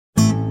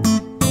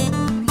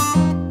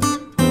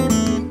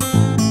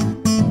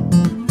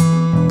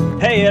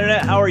Hey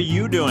Internet, how are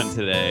you doing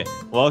today?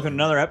 Welcome to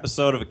another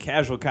episode of A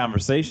Casual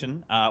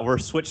Conversation. We're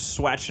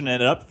swatching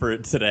it up for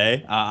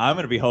today. I'm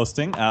going to be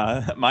hosting.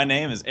 My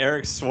name is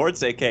Eric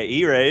Swartz, aka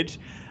E-Rage.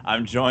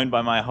 I'm joined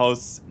by my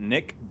hosts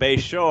Nick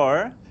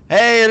Bayshore.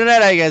 Hey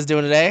Internet, how you guys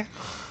doing today?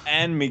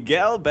 And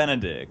Miguel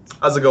Benedict.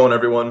 How's it going,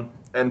 everyone?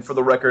 And for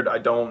the record, I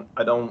don't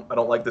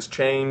like this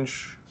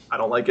change. I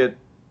don't like it.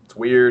 It's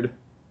weird.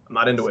 I'm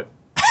not into it.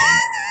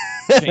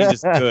 Change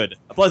is good.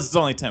 Plus, it's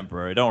only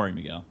temporary. Don't worry,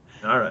 Miguel.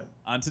 All right.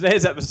 On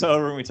today's episode,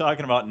 we're going to be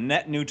talking about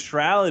net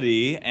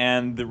neutrality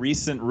and the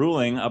recent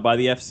ruling by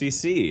the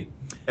FCC.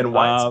 And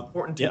why it's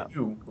important to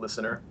you,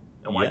 listener,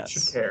 and why you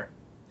should care.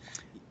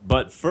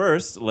 But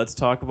first, let's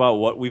talk about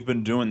what we've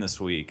been doing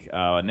this week.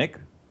 Nick?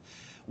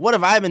 What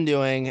have I been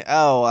doing?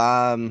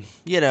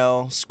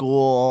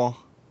 School,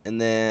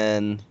 and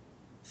then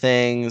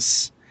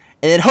things.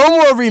 And then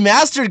Homeworld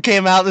Remastered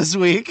came out this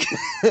week,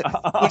 which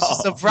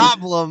is a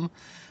problem.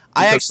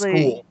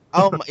 School.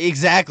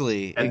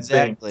 Exactly. Things.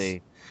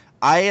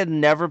 I had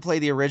never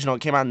played the original.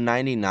 It came out in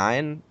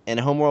 99, and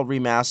Homeworld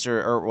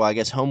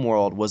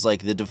Homeworld was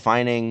like the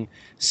defining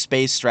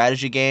space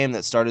strategy game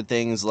that started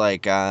things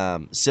like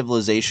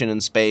Civilization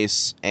in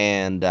space,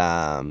 and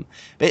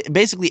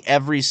basically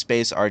every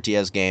space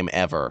RTS game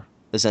ever,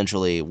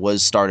 essentially,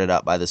 was started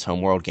up by this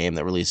Homeworld game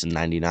that released in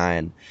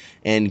 99.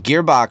 And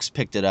Gearbox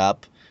picked it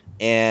up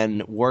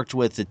and worked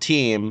with the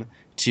team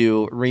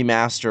to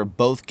remaster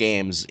both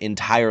games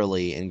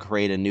entirely and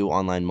create a new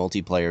online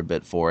multiplayer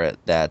bit for it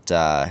that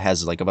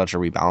has like a bunch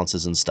of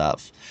rebalances and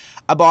stuff.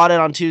 I bought it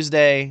on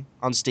Tuesday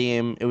on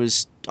Steam. It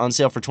was on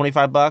sale for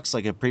 $25,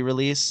 like a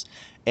pre-release.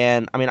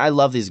 And I mean, I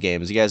love these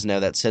games. You guys know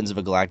that Sins of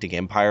a Galactic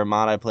Empire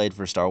mod I played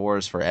for Star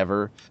Wars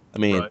forever. I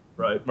mean,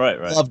 right.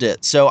 Loved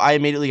it. So I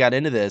immediately got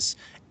into this,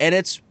 and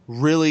it's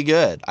really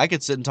good. I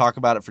could sit and talk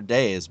about it for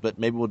days, but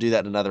maybe we'll do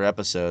that in another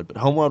episode. But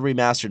Homeworld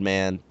Remastered,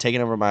 man,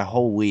 taking over my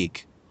whole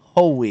week,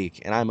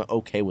 and I'm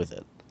okay with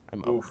it.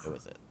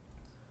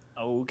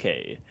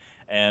 Okay.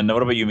 And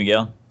what about you,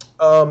 Miguel?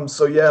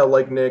 So yeah,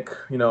 like Nick,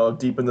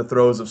 deep in the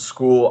throes of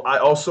school, I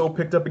also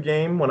picked up a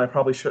game when I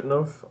probably shouldn't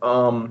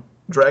have.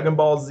 Dragon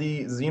Ball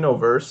Z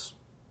Xenoverse.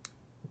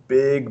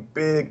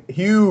 Big,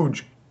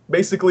 huge.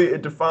 Basically,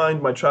 it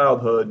defined my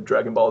childhood,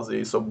 Dragon Ball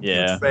Z. So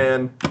huge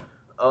fan.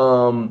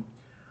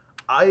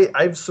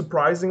 I've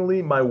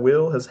surprisingly, my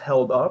will has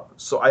held up.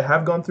 So I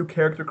have gone through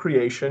character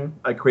creation.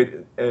 I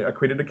created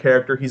a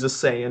character. He's a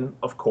Saiyan,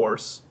 of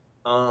course.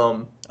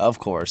 Of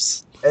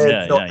course.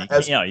 And,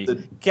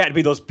 you can't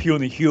be those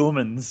puny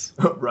humans.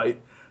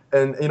 Right.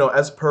 And,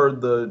 as per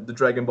the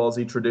Dragon Ball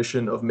Z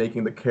tradition of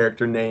making the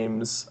character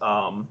names,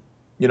 a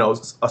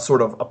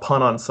sort of a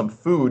pun on some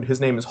food,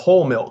 his name is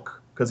Whole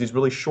Milk because he's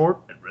really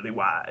short and really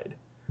wide.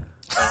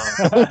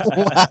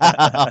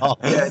 Wow.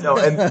 Yeah, no,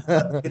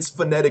 and it's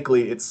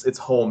phonetically, it's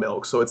whole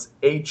milk, so it's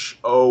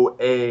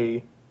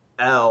HOALMYLK.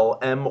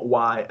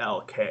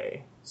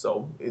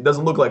 So it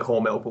doesn't look like whole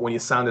milk, but when you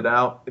sound it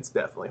out, it's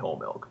definitely whole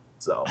milk.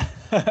 So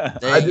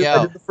I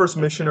did the first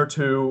mission or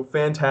two,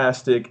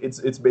 fantastic.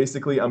 It's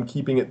basically I'm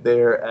keeping it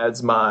there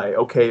as my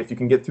if you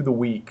can get through the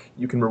week,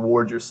 you can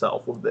reward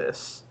yourself with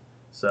this.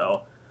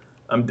 So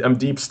I'm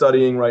deep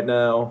studying right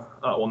now.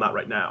 Well, not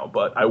right now,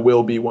 but I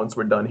will be once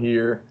we're done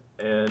here.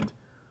 And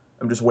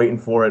I'm just waiting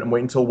for it. I'm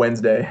waiting until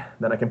Wednesday,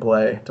 then I can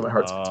play to my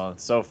heart's content. Oh,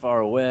 it's so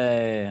far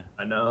away.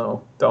 I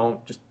know.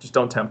 Just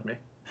don't tempt me.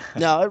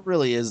 No, it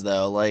really is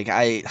though. Like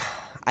I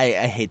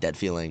hate that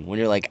feeling when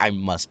you're like, I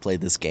must play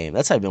this game.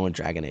 That's how I've been with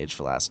Dragon Age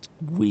for the last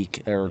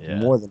week or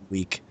more than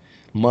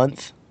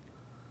month.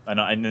 I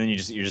know, and then you're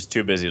just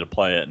too busy to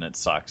play it, and it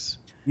sucks.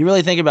 You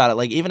really think about it.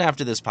 Like even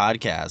after this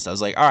podcast, I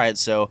was like, all right,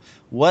 so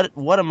what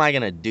am I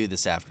gonna do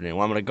this afternoon?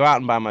 Well, I'm gonna go out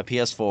and buy my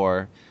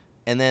PS4.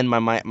 And then my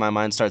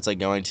mind starts like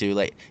going to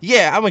like,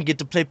 I'm gonna get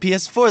to play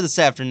PS4 this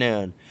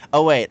afternoon.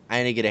 Oh wait,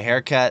 I need to get a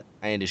haircut.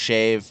 I need to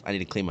shave. I need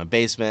to clean my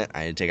basement.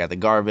 I need to take out the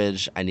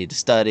garbage. I need to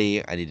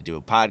study. I need to do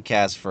a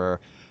podcast for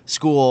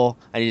school.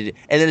 And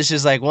then it's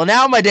just like, well,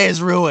 now my day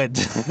is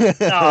ruined.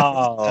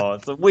 Oh,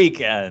 it's a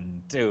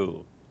weekend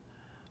too.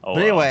 Oh,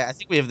 but anyway, I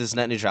think we have this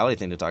net neutrality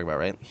thing to talk about,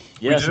 right?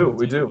 Yes,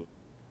 we do.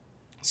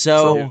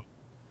 So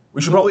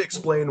we should probably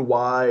explain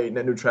why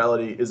net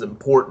neutrality is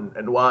important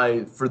and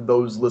why, for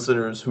those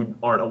listeners who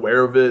aren't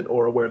aware of it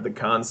or aware of the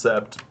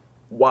concept,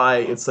 why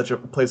it's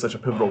plays such a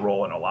pivotal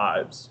role in our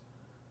lives,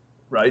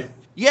 right?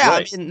 Yeah,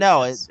 right. I mean,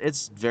 no,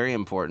 it's very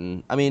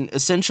important. I mean,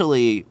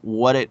 essentially,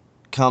 what it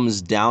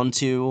comes down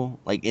to,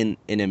 like in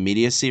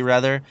immediacy,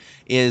 rather,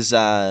 is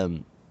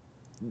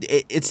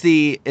it's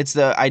the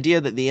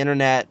idea that the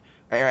internet.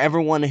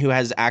 Everyone who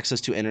has access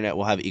to internet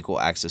will have equal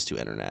access to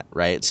internet,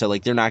 right? So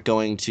like they're not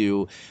going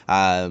to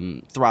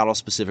throttle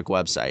specific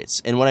websites.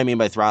 And what I mean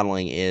by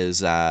throttling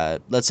is,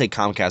 let's say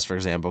Comcast, for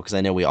example, because I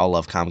know we all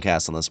love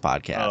Comcast on this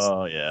podcast.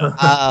 Oh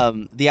yeah.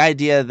 The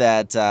idea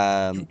that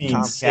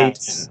Comcast,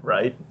 Satan,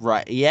 right?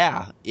 Right.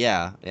 Yeah.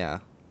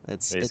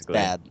 It's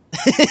bad.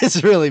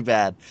 It's really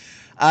bad.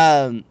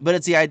 But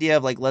it's the idea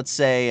of like, let's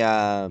say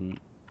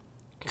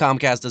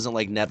Comcast doesn't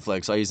like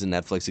Netflix. I'll use the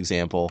Netflix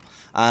example.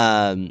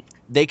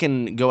 They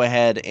can go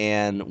ahead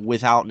and,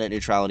 without net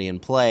neutrality in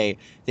play,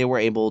 they were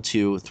able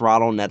to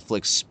throttle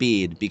Netflix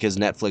speed because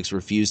Netflix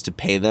refused to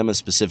pay them a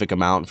specific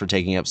amount for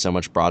taking up so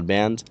much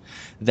broadband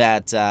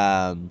that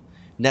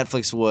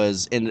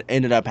Netflix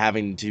ended up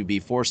having to be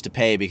forced to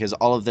pay because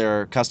all of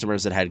their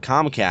customers that had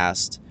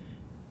Comcast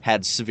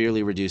had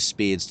severely reduced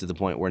speeds to the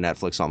point where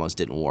Netflix almost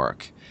didn't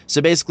work.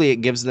 So basically, it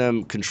gives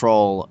them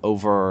control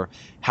over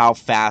how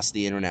fast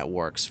the internet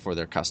works for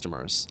their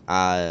customers,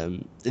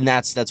 and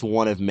that's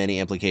one of many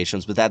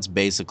implications. But that's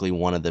basically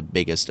one of the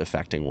biggest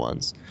affecting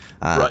ones.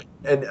 Right,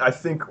 and I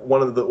think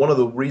one of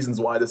the reasons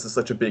why this is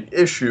such a big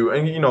issue,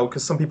 and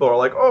because some people are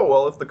like, oh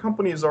well, if the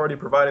company is already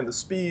providing the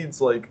speeds,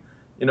 like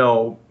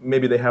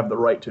maybe they have the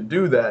right to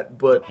do that.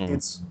 But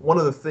it's one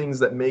of the things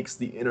that makes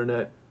the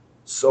internet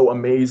so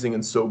amazing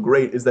and so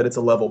great is that it's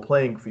a level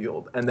playing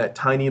field, and that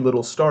tiny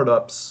little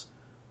startups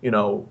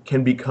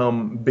can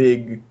become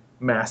big,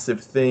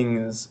 massive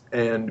things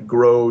and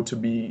grow to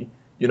be,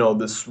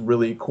 this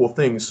really cool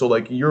thing. So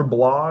like your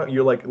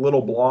like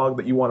little blog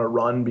that you want to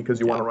run because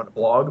you want to run a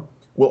blog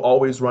will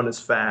always run as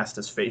fast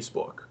as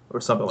Facebook or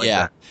something like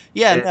that.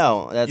 Yeah, and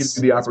no, that's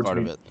the part of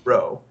opportunity it. to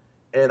grow.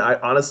 And I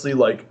honestly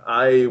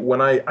I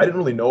didn't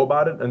really know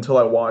about it until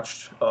I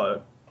watched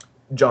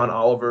John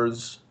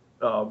Oliver's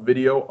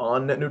video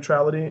on net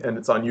neutrality, and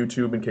it's on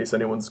YouTube in case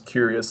anyone's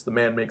curious. The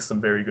man makes some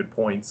very good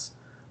points.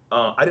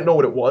 I didn't know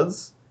what it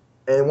was,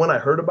 and when I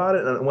heard about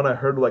it, and when I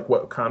heard like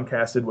what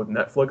Comcast did with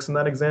Netflix in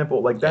that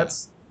example, like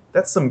that's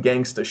some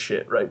gangsta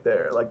shit right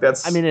there. Like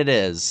that's. I mean, it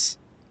is.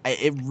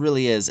 It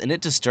really is, and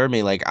it disturbed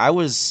me. Like I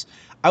was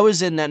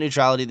in net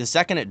neutrality the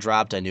second it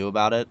dropped. I knew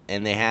about it,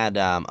 and they had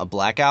a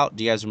blackout.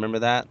 Do you guys remember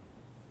that?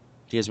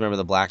 Do you guys remember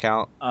the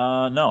blackout?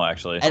 No,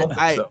 actually.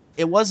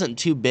 It wasn't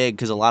too big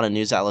because a lot of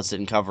news outlets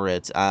didn't cover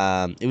it.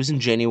 It was in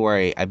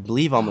January, I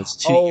believe,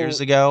 almost 2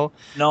 years ago.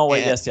 No,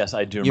 wait, yes,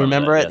 I do remember. You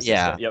remember that. it?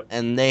 Yes, yeah. Yep.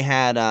 And they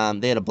had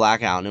a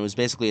blackout, and it was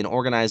basically an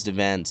organized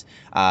event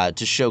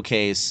to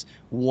showcase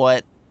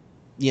what.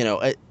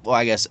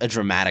 I guess a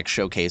dramatic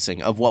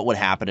showcasing of what would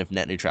happen if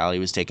net neutrality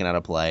was taken out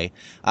of play.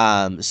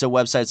 So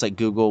websites like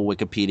Google,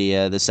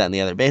 Wikipedia, this, that, and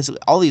the other,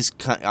 basically all these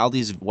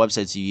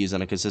websites you use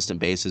on a consistent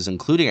basis,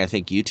 including I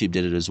think YouTube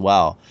did it as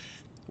well,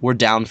 were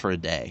down for a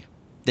day.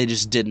 They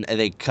just didn't.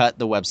 They cut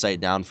the website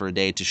down for a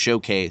day to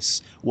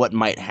showcase what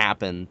might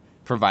happen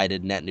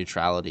provided net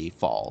neutrality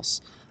falls.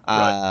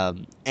 Right.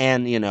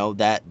 And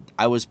that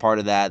I was part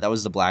of that. That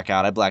was the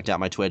blackout. I blacked out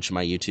my Twitch and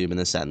my YouTube and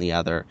this, that, and the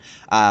other.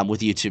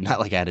 With YouTube,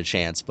 not like I had a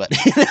chance, but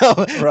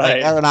right.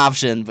 Like I had an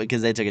option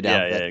because they took it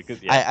down.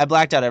 I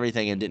blacked out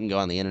everything and didn't go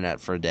on the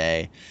internet for a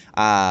day.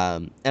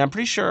 And I'm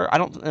pretty sure, I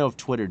don't know if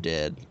Twitter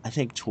did. I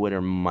think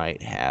Twitter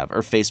might have,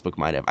 or Facebook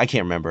might have. I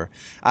can't remember.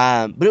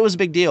 But it was a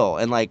big deal,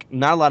 and like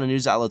not a lot of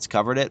news outlets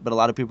covered it, but a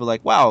lot of people were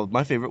like, "Wow,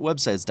 my favorite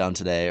website's down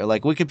today," or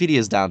like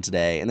Wikipedia's down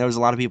today, and there was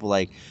a lot of people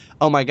like,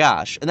 "Oh my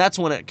gosh!" And that's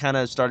when it kind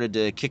of started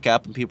to kick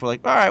up, and people were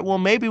like, "All right, well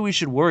maybe we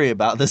should worry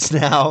about this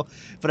now."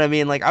 But I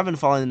mean, like I've been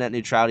following the net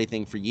neutrality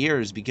thing for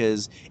years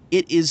because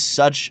it is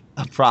such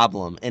a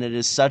problem, and it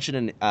is such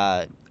an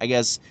I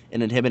guess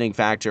an inhibiting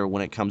factor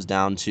when it comes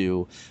down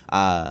to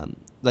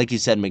like you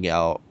said,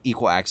 Miguel,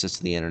 equal access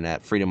to the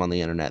internet, freedom on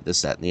the internet,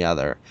 this, that, and the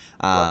other,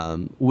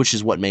 which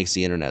is what makes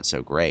the internet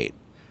so great.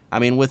 I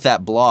mean, with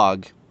that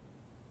blog,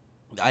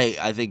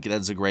 I think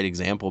that's a great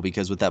example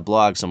because with that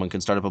blog, someone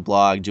can start up a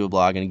blog, do a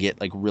blog, and get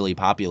like really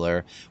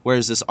popular.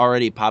 Whereas this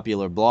already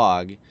popular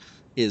blog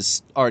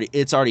it's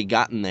already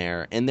gotten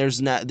there, and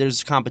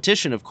there's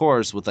competition, of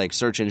course, with like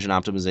search engine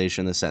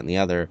optimization, this, that, and the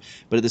other.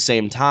 But at the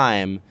same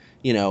time,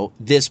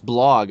 this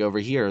blog over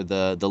here,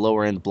 the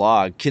lower end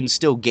blog, can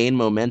still gain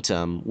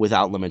momentum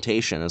without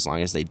limitation as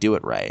long as they do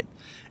it right.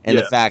 And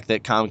the fact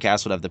that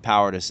Comcast would have the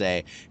power to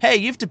say, hey,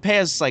 you have to pay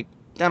us like,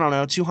 I don't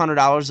know,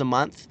 $200 a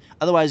month.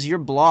 Otherwise, your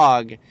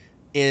blog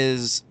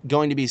is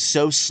going to be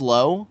so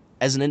slow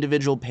as an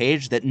individual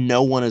page that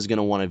no one is going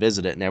to want to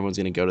visit it, and everyone's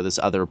going to go to this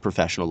other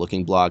professional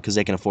looking blog because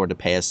they can afford to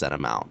pay us that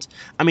amount.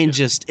 I mean,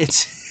 just it's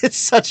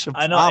such a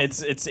problem. I know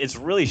it's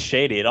really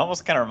shady. It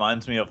almost kind of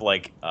reminds me of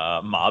like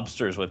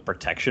mobsters with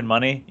protection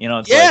money.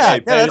 It's like, hey,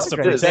 pay us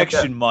some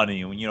protection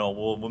money.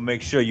 We'll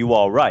make sure you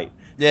all right.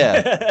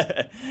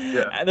 Yeah.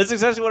 And that's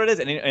exactly what it is.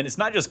 And it's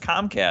not just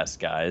Comcast,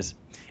 guys.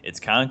 It's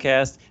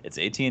Comcast, it's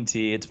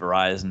AT&T, it's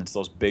Verizon, it's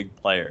those big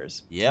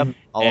players. Yep.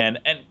 And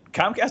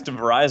Comcast and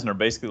Verizon are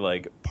basically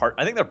like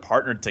I think they're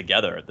partnered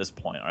together at this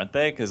point, aren't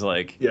they? Because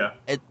like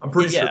I'm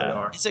pretty sure they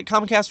are. Is it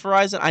Comcast,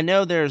 Verizon? I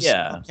know there's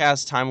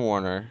Comcast, Time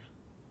Warner.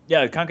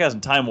 Yeah, Comcast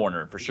and Time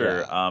Warner for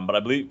sure. Yeah. But I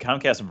believe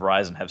Comcast and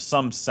Verizon have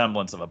some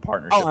semblance of a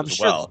partnership I'm as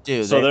sure well. They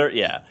do. So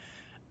they're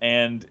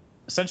and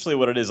essentially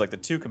what it is, like the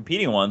two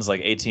competing ones,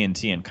 like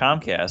AT&T and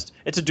Comcast,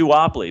 it's a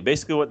duopoly.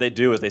 Basically, what they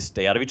do is they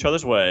stay out of each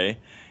other's way,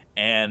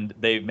 and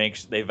they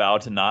vow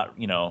to not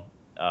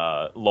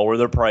lower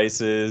their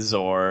prices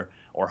or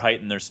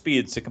heighten their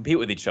speeds to compete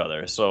with each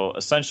other. So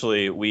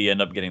essentially, we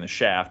end up getting the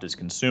shaft as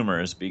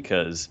consumers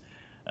because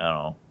I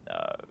don't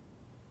know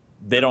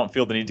they don't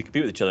feel the need to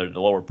compete with each other to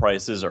lower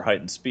prices or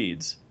heighten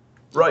speeds.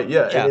 Right,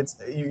 yeah, and Yeah. it's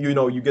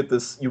you get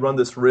this, you run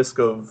this risk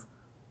of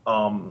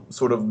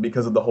sort of,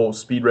 because of the whole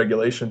speed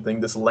regulation thing,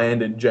 this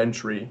landed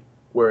gentry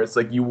where it's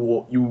like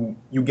you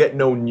get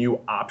no new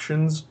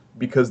options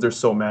because they're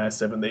so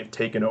massive and they've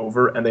taken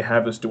over and they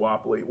have this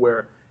duopoly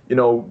where, you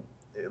know,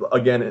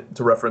 again,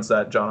 to reference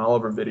that John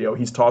Oliver video,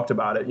 he's talked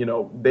about it. You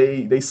know,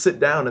 they sit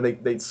down and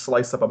they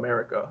slice up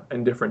America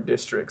in different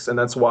districts, and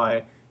that's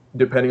why,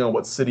 depending on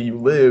what city you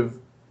live,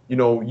 you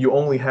know, you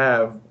only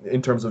have,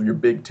 in terms of your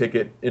big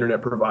ticket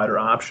internet provider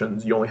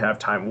options, you only have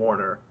Time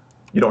Warner.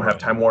 You don't have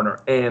Time Warner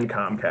and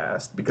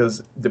Comcast,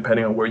 because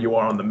depending on where you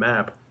are on the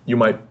map, you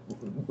might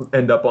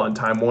end up on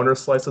Time Warner's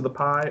slice of the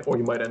pie, or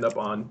you might end up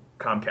on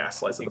Comcast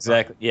slice of the pie.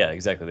 Exactly. Yeah,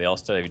 exactly. They all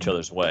stay each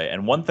other's way.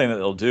 And one thing that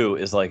they'll do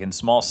is, like, in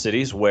small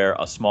cities where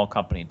a small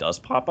company does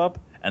pop up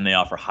and they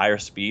offer higher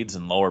speeds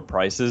and lower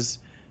prices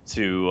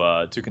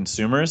to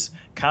consumers,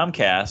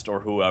 Comcast or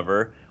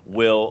whoever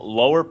will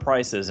lower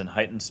prices and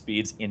heighten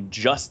speeds in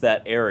just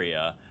that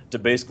area to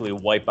basically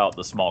wipe out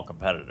the small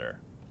competitor.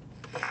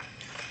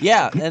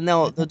 Yeah, and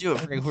they'll do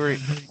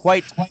it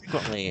quite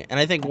frequently. And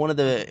I think one of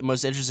the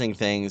most interesting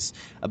things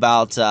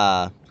about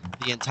the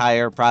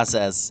entire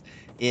process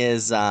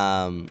is,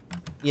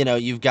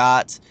 you've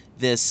got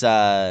this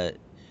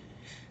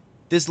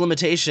this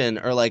limitation,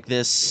 or like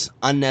this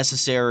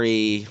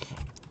unnecessary,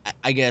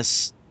 I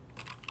guess,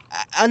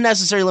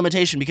 unnecessary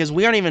limitation, because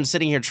we aren't even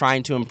sitting here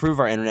trying to improve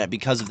our internet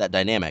because of that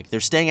dynamic. They're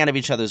staying out of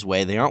each other's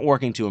way. They aren't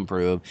working to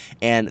improve,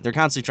 and they're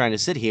constantly trying to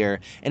sit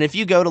here. And if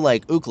you go to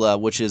like Ookla,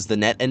 which is the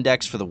net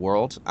index for the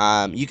world,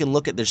 you can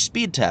look at their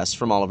speed tests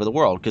from all over the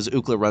world, because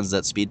Ookla runs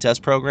that speed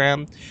test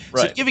program.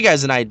 Right. So to give you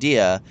guys an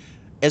idea,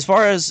 as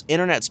far as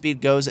internet speed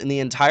goes in the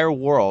entire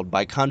world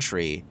by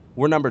country,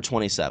 we're number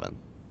 27.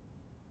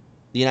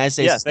 The United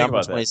States is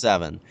number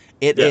 27.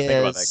 Think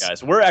about that,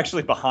 guys. We're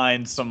actually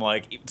behind some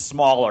like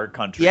smaller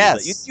countries.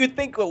 Yes. You'd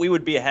think that we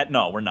would be ahead.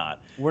 No, we're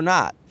not. We're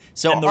not.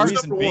 So and the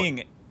reason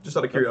being, just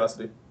out of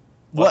curiosity,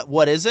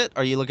 what is it?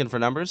 Are you looking for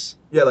numbers?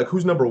 Yeah, like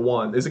who's number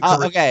one? Is it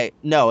Korea? Okay,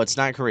 no, it's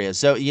not Korea.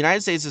 So the United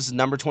States is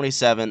number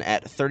 27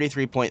 at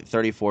 33.34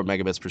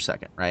 megabits per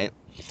second, right?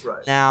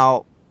 Right.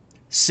 Now,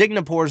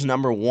 Singapore's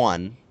number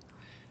one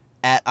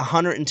at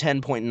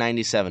 110.97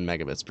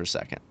 megabits per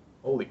second.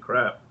 Holy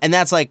crap! And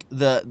that's like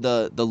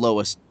the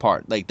lowest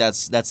part. Like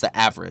that's the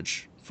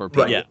average for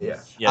people. Right.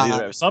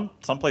 Yeah. Some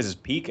places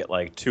peak at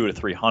like 200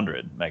 to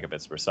 300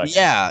 megabits per second.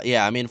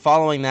 Yeah. I mean,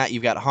 following that,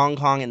 you've got Hong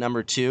Kong at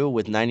number 2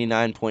 with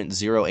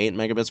 99.08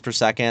 megabits per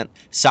second.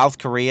 South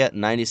Korea at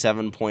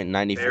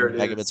 97.94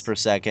 megabits per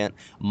second.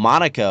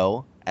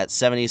 Monaco at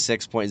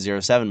 76.07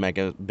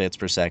 megabits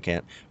per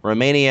second.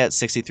 Romania at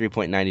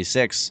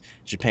 63.96.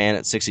 Japan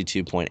at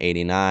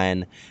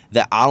 62.89.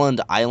 The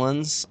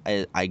Islands,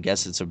 I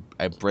guess it's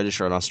a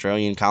British or an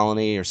Australian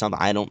colony or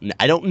something. I don't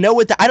even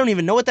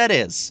know what that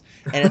is.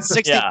 And it's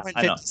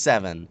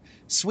 60.57.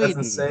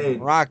 Sweden,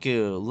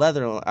 Morocco,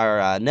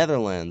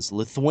 Netherlands,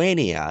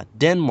 Lithuania,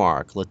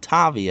 Denmark,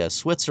 Latvia,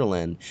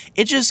 Switzerland.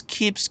 It just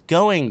keeps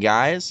going,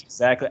 guys.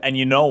 Exactly. And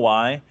you know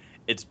why?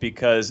 It's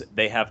because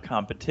they have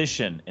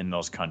competition in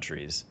those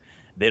countries.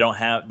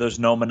 There's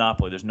no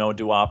monopoly, there's no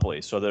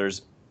duopoly. So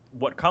there's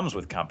what comes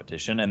with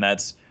competition, and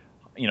that's,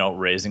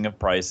 raising of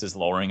prices,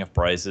 lowering of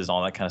prices,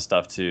 all that kind of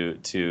stuff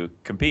to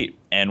compete.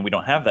 And we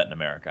don't have that in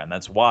America, and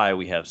that's why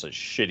we have such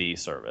shitty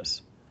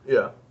service.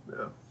 Yeah.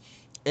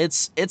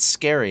 It's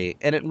scary,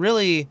 and it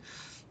really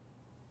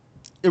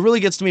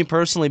gets to me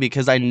personally,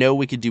 because I know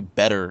we could do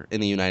better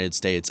in the United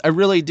States. I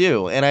really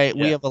do. And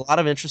we have a lot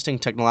of interesting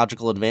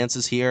technological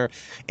advances here.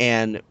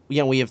 And,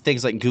 we have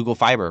things like Google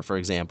Fiber, for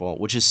example,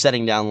 which is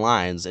setting down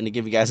lines. And to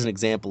give you guys an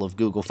example of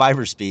Google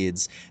Fiber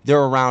speeds, they're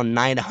around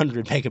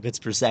 900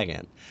 megabits per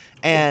second.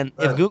 And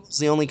if Google's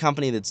the only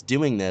company that's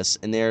doing this,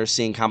 and they're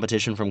seeing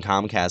competition from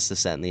Comcast,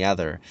 this, that, and the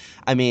other,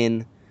 I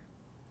mean,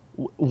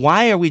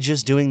 why are we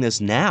just doing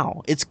this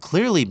now? It's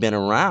clearly been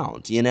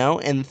around, And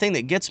the thing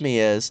that gets me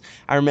is,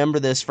 I remember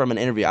this from an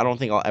interview. I don't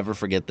think I'll ever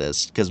forget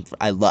this, because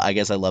I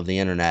guess I love the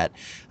internet.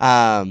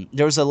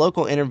 There was a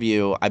local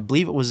interview, I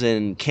believe it was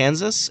in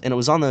Kansas, and it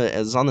was on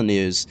the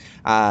news,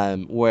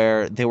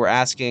 where they were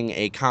asking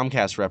a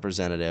Comcast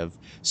representative,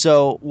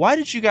 so why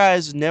did you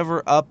guys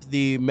never up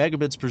the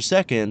megabits per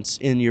second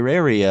in your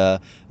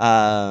area?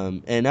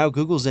 And now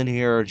Google's in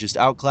here just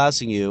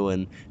outclassing you,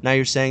 and now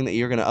you're saying that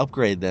you're going to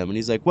upgrade them. And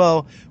he's like,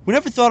 well, we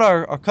never thought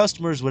our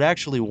customers would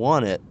actually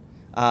want it.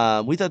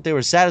 We thought they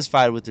were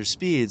satisfied with their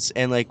speeds,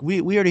 and like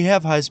we already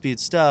have high speed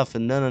stuff,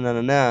 and no.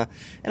 And I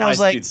was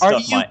like, are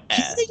you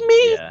kidding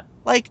me? Yeah.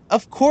 Like,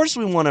 of course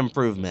we want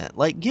improvement.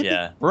 Like, give me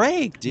a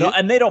break, dude. No,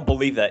 and they don't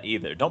believe that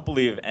either. Don't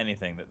believe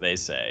anything that they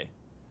say.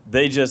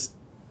 They just,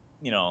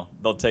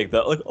 they'll take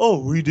the like,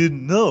 oh, we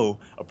didn't know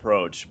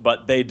approach,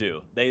 but they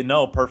do. They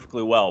know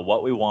perfectly well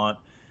what we want,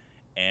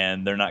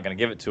 and they're not going to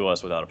give it to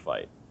us without a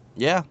fight.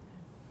 Yeah.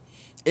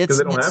 Because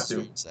they don't have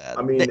to. Sad.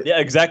 I mean, yeah,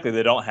 exactly.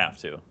 They don't have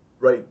to.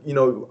 Right.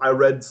 I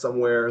read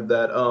somewhere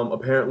that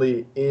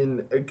apparently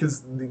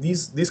because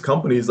these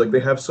companies, like, they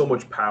have so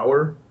much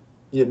power,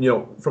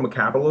 from a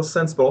capitalist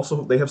sense, but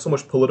also they have so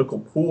much political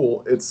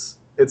pull. It's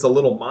it's a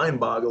little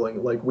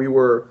mind-boggling. Like we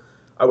were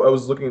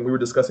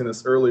discussing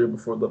this earlier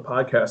before the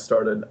podcast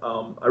started.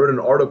 I read an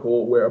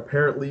article where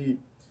apparently,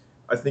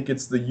 I think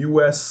it's the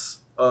U.S.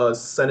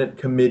 Senate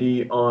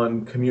Committee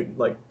on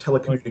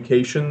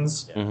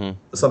Telecommunications,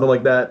 something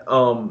like that.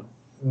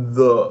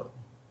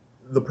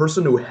 The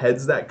person who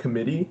heads that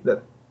committee,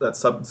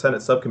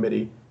 Senate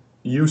subcommittee,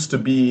 used to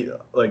be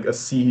like a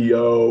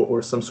CEO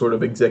or some sort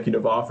of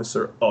executive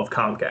officer of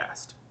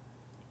Comcast.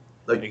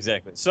 Like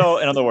exactly. So,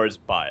 in other words,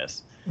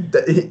 bias.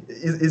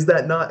 Is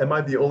that not? Am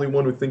I the only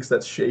one who thinks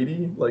that's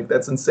shady? Like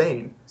that's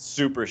insane.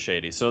 Super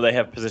shady. So they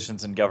have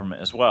positions in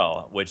government as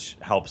well, which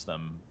helps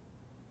them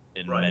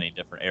in many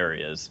different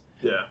areas.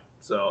 Yeah.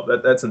 So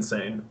that's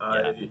insane.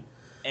 Yeah.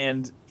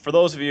 And for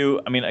those of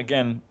you, I mean,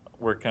 again,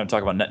 we're kind of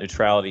talking about net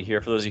neutrality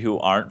here. For those of you who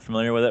aren't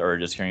familiar with it or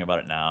just hearing about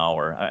it now,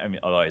 or I mean,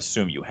 although I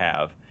assume you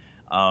have,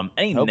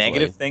 any Hopefully.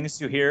 negative things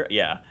you hear?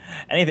 Yeah.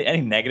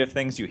 Any negative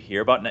things you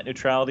hear about net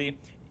neutrality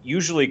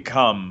usually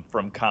come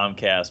from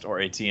Comcast or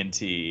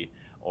AT&T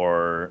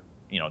or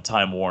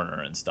Time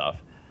Warner and stuff.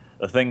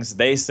 The things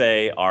they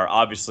say are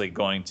obviously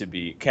going to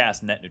be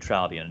cast net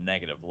neutrality in a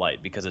negative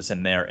light because it's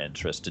in their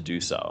interest to do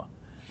so.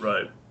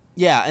 Right.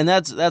 Yeah, and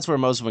that's where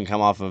most of them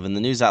come off of, and the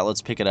news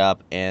outlets pick it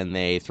up and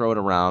they throw it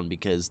around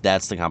because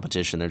that's the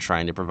competition they're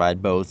trying to provide,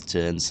 both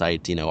to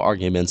incite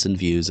arguments and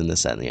views and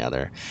this, that, and the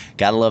other.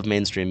 Gotta love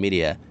mainstream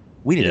media.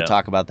 We need to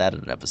talk about that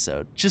in an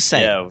episode. Just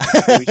saying. Yeah,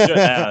 we should.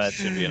 That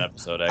should be an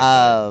episode,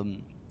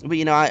 actually.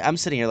 But I'm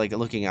sitting here like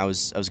looking. I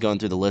was going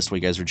through the list while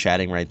you guys were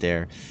chatting right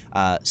there.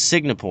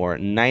 Singapore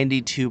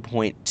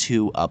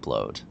 92.2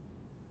 upload.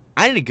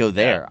 I need to go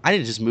there. I need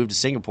to just move to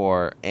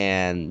Singapore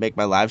and make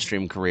my live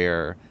stream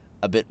career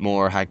a bit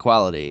more high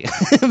quality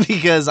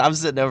because I'm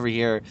sitting over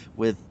here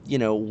with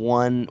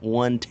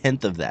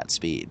 1/10 of that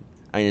speed.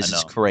 I mean, it's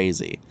just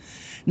crazy.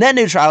 Net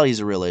neutrality is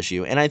a real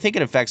issue, and I think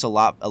it affects a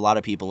lot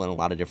of people in a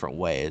lot of different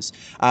ways.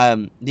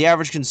 The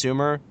average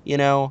consumer,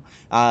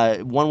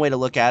 one way to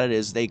look at it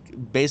is they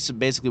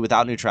basically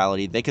without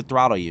neutrality, they could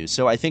throttle you.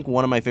 So I think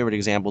one of my favorite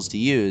examples to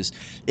use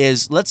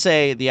is, let's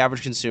say the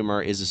average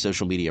consumer is a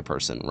social media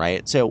person,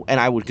 right? So, and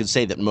I could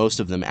say that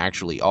most of them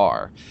actually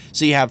are.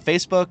 So you have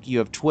Facebook, you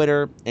have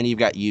Twitter, and you've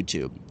got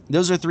YouTube.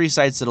 Those are three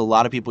sites that a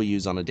lot of people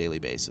use on a daily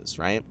basis,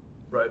 right?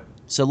 Right.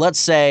 So let's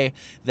say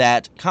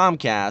that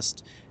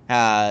Comcast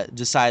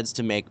decides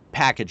to make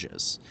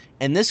packages,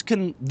 and this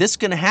can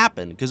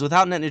happen because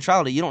without net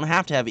neutrality, you don't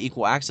have to have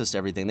equal access to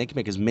everything. They can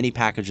make as many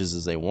packages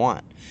as they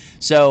want.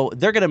 So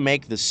they're going to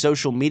make the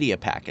social media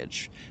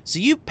package. So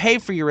you pay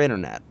for your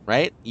internet,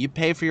 right? You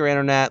pay for your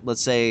internet,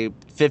 let's say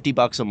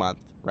 $50 a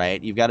month,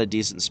 right? You've got a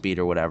decent speed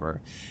or whatever.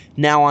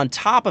 Now, on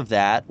top of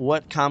that,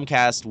 what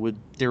Comcast would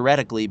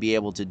theoretically be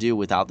able to do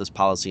without this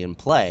policy in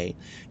play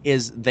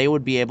is they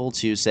would be able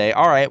to say,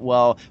 all right,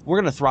 well, we're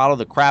going to throttle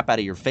the crap out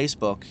of your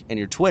Facebook and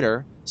your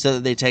Twitter so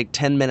that they take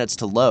 10 minutes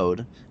to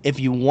load. If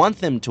you want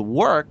them to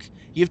work,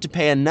 you have to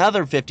pay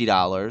another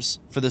 $50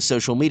 for the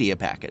social media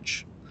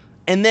package.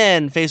 And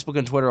then Facebook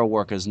and Twitter will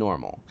work as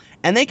normal.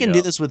 And they can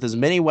do this with as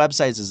many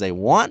websites as they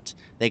want.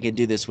 They can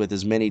do this with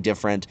as many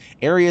different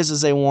areas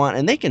as they want.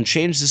 And they can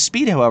change the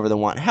speed however they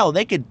want. Hell,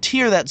 they could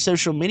tier that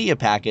social media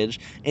package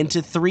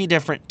into 3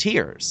 different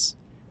tiers.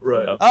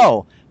 Right.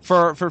 Oh,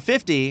 for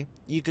 50,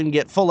 you can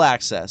get full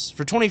access.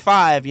 For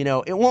 25,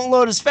 it won't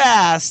load as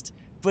fast,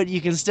 but you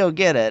can still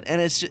get it.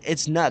 And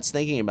it's nuts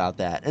thinking about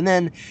that. And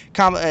then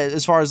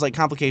as far as like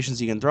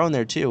complications you can throw in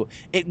there too,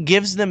 it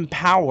gives them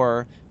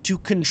power to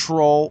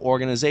control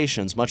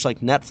organizations, much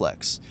like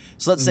Netflix.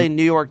 So let's say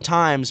New York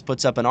Times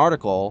puts up an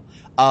article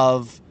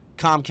of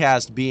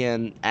Comcast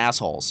being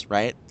assholes,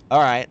 right?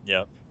 All right.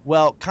 Yep.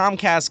 Well,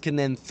 Comcast can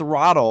then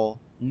throttle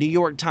New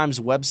York Times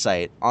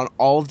website on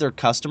all of their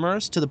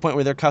customers to the point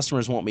where their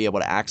customers won't be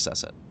able to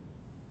access it.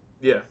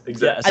 Yeah,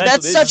 exactly. And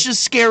that's such a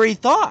scary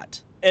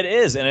thought. It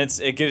is, and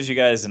it gives you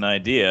guys an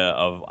idea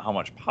of how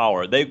much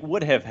power they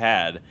would have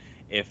had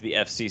if the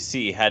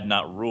FCC had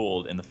not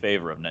ruled in the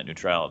favor of net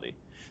neutrality.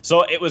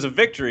 So it was a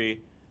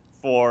victory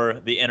for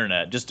the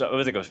internet. Just it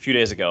was like a few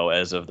days ago,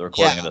 as of the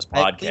recording of this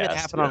podcast. I believe it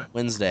happened on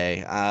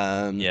Wednesday.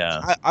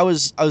 I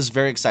was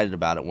very excited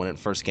about it when it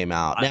first came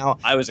out.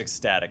 I was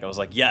ecstatic. I was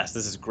like, yes,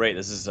 this is great.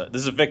 This is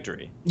a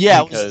victory.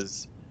 Yeah,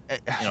 because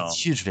it's a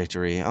huge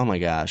victory. Oh my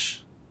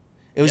gosh.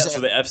 It was,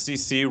 so the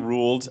FCC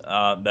ruled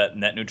that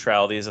net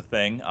neutrality is a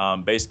thing.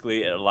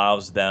 Basically, it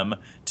allows them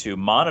to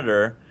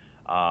monitor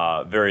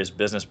various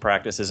business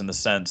practices in the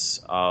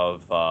sense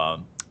of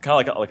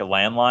kind of like a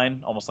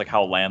landline, almost like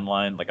how a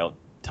landline, like a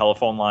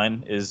telephone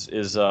line,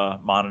 is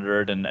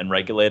monitored and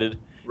regulated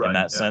in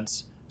that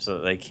sense, so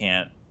that they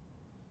can't,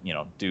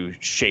 do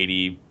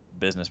shady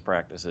business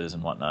practices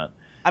and whatnot.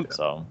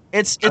 Go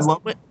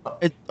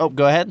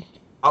ahead.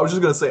 I was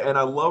just gonna say, and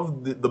I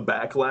love the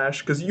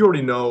backlash because you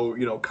already know,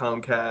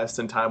 Comcast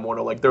and Time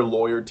Warner, like their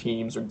lawyer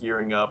teams are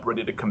gearing up,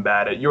 ready to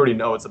combat it. You already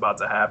know it's about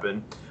to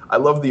happen. I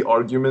love the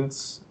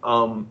arguments.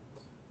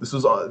 This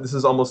is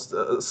almost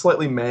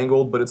slightly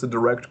mangled, but it's a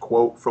direct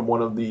quote from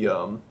one of the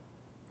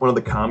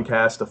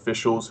Comcast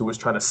officials who was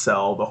trying to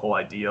sell the whole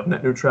idea of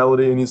net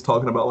neutrality, and he's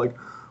talking about like,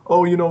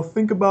 oh,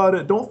 think about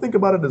it. Don't think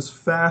about it as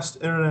fast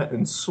internet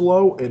and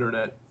slow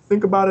internet.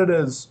 Think about it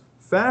as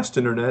fast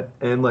internet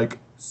and like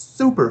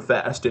super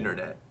fast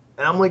internet.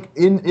 And I'm like,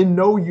 in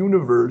no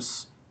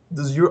universe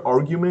does your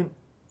argument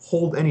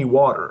hold any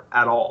water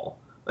at all.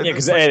 Like, Yeah,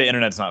 because A, the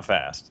internet's not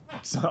fast.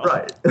 So.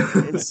 Right.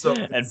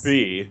 And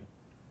B,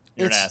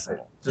 you're an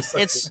asshole.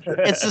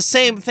 It's the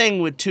same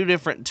thing with two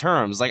different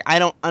terms. Like, I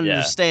don't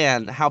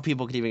understand how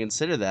people could even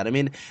consider that. I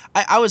mean,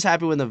 I was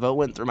happy when the vote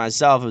went through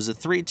myself. It was a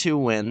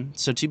 3-2 win.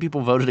 So 2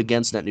 people voted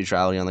against net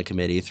neutrality on the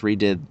committee. 3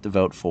 did the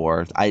vote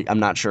for. I'm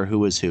not sure who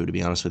was who, to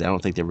be honest with you. I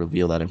don't think they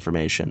reveal that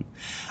information.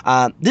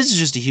 This is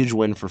just a huge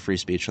win for free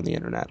speech on the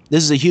internet.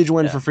 This is a huge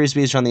win for free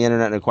speech on the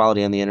internet and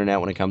equality on the internet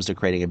when it comes to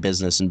creating a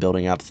business and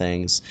building up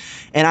things.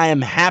 And I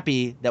am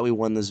happy that we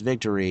won this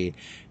victory.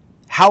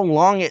 How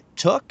long it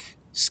took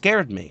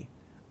scared me.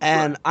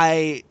 And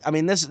I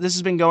mean, this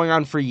has been going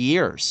on for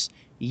years.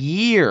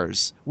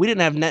 Years. We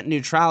didn't have net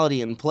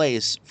neutrality in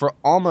place for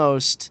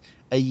almost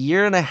a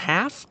year and a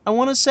half, I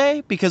want to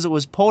say, because it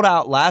was pulled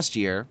out last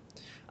year,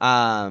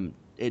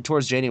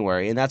 towards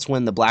January, and that's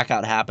when the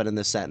blackout happened and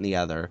this, that, and the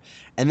other.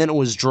 And then it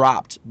was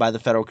dropped by the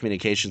Federal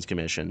Communications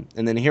Commission.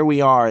 And then here we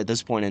are at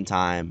this point in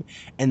time,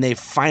 and they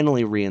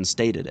finally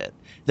reinstated it.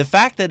 The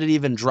fact that it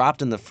even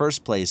dropped in the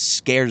first place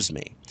scares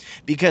me,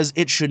 because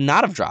it should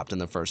not have dropped in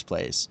the first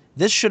place.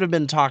 This should have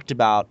been talked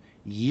about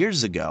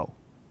years ago,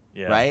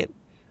 right?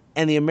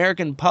 And the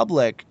American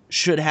public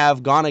should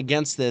have gone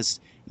against this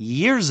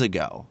years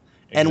ago.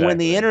 Exactly. And when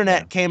the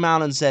internet came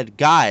out and said,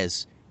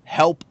 guys,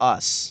 help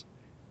us,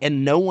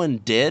 and no one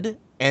did,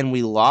 and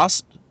we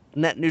lost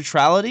net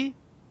neutrality,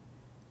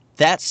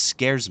 that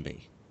scares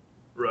me.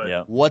 Right.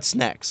 Yeah. What's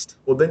next?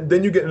 Well,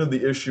 then you get into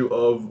the issue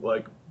of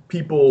like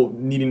people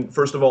needing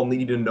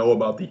to know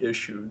about the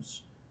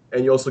issues.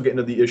 And you also get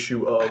into the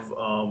issue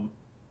of,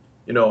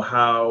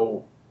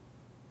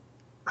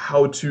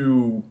 how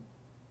to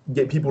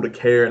get people to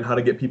care and how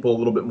to get people a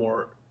little bit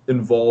more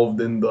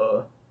involved in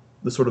the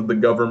sort of the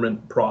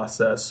government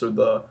process,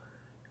 or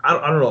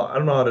I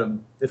don't know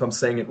if I'm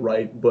saying it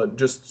right, but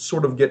just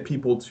sort of get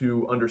people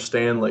to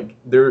understand like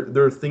there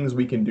are things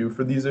we can do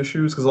for these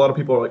issues, because a lot of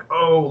people are like,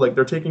 oh, like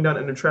they're taking down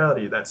net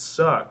neutrality, that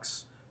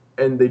sucks,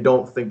 and they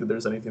don't think that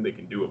there's anything they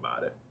can do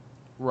about it.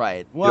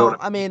 Right. Well,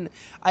 I mean,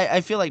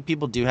 I feel like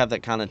people do have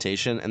that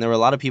connotation, and there were a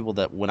lot of people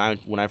that when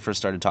I first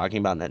started talking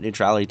about net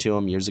neutrality to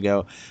them years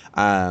ago,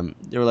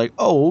 they were like,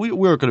 "Oh, we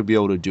weren't going to be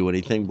able to do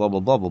anything," blah blah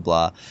blah blah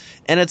blah,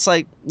 and it's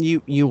like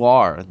you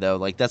are though.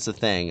 Like that's the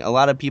thing. A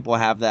lot of people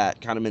have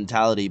that kind of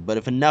mentality, but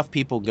if enough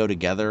people go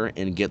together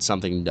and get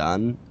something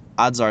done,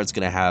 odds are it's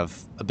going to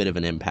have a bit of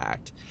an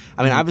impact.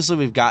 I mean, obviously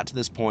we've got to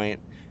this point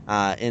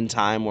in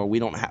time where we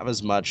don't have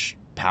as much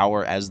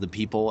power as the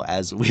people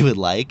as we would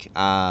like,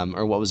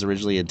 or what was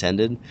originally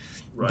intended.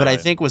 Right. But I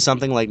think with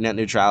something like net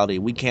neutrality,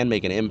 we can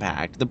make an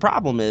impact. The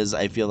problem is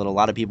I feel that a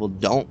lot of people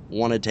don't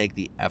want to take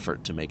the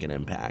effort to make an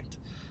impact.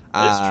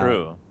 It's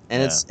true.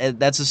 And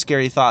that's a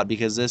scary thought,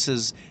 because this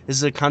is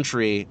a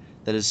country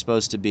that is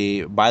supposed to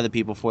be by the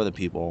people for the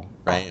people,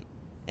 right?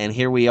 And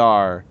here we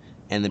are,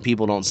 and the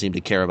people don't seem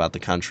to care about the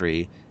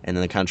country, and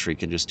then the country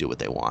can just do what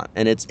they want.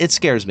 And it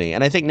scares me.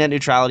 And I think net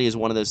neutrality is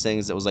one of those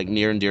things that was like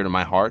near and dear to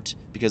my heart,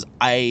 because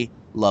I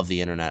love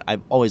the internet.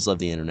 I've always loved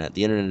the internet.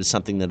 The internet is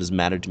something that has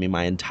mattered to me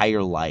my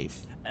entire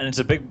life. And it's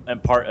a big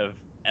part of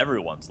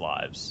everyone's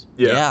lives.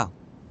 Yeah.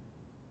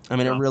 I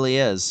mean, it really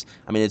is.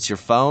 I mean, it's your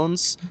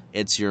phones,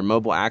 it's your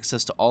mobile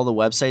access to all the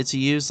websites you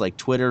use, like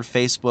Twitter,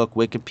 Facebook,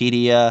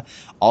 Wikipedia,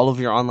 all of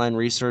your online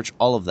research,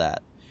 all of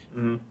that.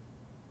 Mm-hmm.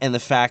 And the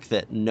fact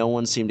that no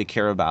one seemed to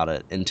care about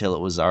it until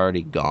it was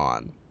already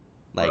gone.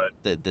 Like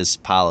this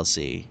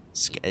policy.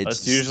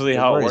 That's usually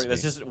how it works.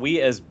 That's just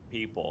we as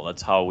people.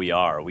 That's how we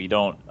are. We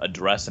don't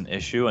address an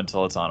issue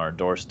until it's on our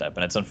doorstep.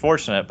 And it's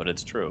unfortunate, but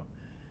it's true.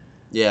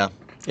 Yeah,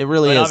 it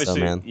really is, though,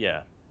 man.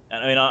 Yeah.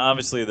 And I mean,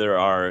 obviously there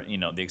are,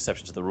 the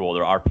exceptions to the rule.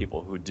 There are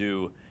people who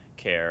do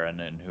care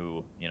and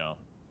who,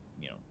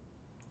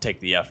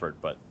 take the effort,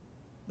 but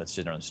that's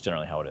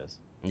generally how it is.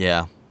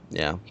 Yeah.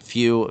 Yeah.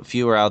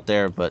 Few are out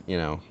there, but,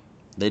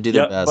 they do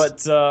their best.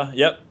 So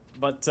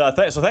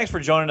thanks for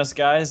joining us,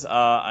 guys.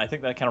 I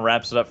think that kind of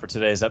wraps it up for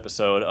today's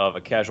episode of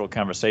A Casual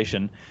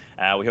Conversation.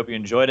 We hope you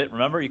enjoyed it.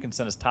 Remember, you can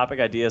send us topic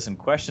ideas and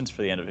questions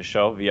for the end of the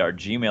show via our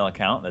Gmail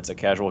account. That's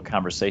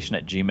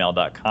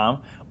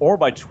acasualconversation@gmail.com, or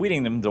by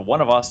tweeting them to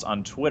one of us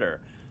on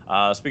Twitter.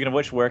 Speaking of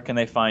which, where can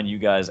they find you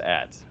guys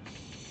at?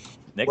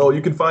 Nick? Well,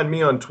 you can find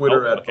me on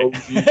Twitter at OG.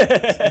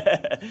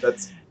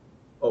 That's...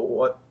 Oh,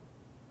 what?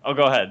 Oh,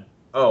 go ahead.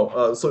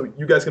 So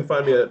you guys can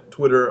find me at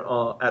Twitter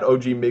at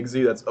OG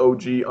Migsy. That's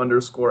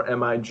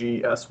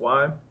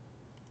OG_MIGSY.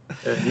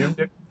 And you,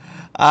 Nick?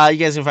 You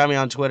guys can find me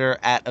on Twitter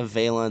at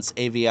Avalence,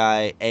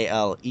 AVIALENCE.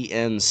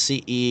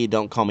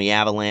 Don't call me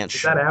Avalanche.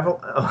 Is that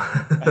Avalanche?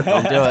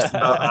 Don't do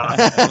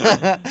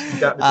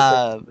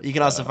it. You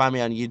can also find me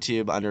on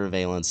YouTube under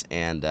Avalence,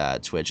 and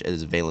Twitch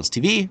is Avalence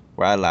TV,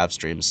 where I live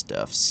stream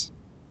stuffs.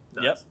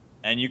 Nice. Yep.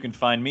 And you can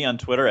find me on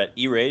Twitter at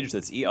eRage,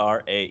 that's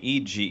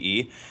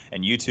ERAEGE,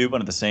 and YouTube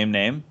under the same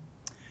name.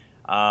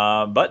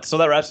 But so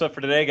that wraps up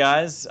for today,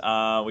 guys.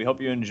 We hope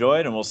you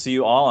enjoyed, and we'll see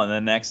you all on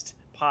the next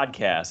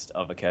podcast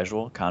of A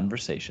Casual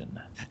Conversation.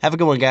 Have a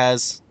good one,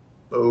 guys.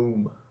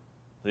 Boom.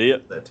 See ya.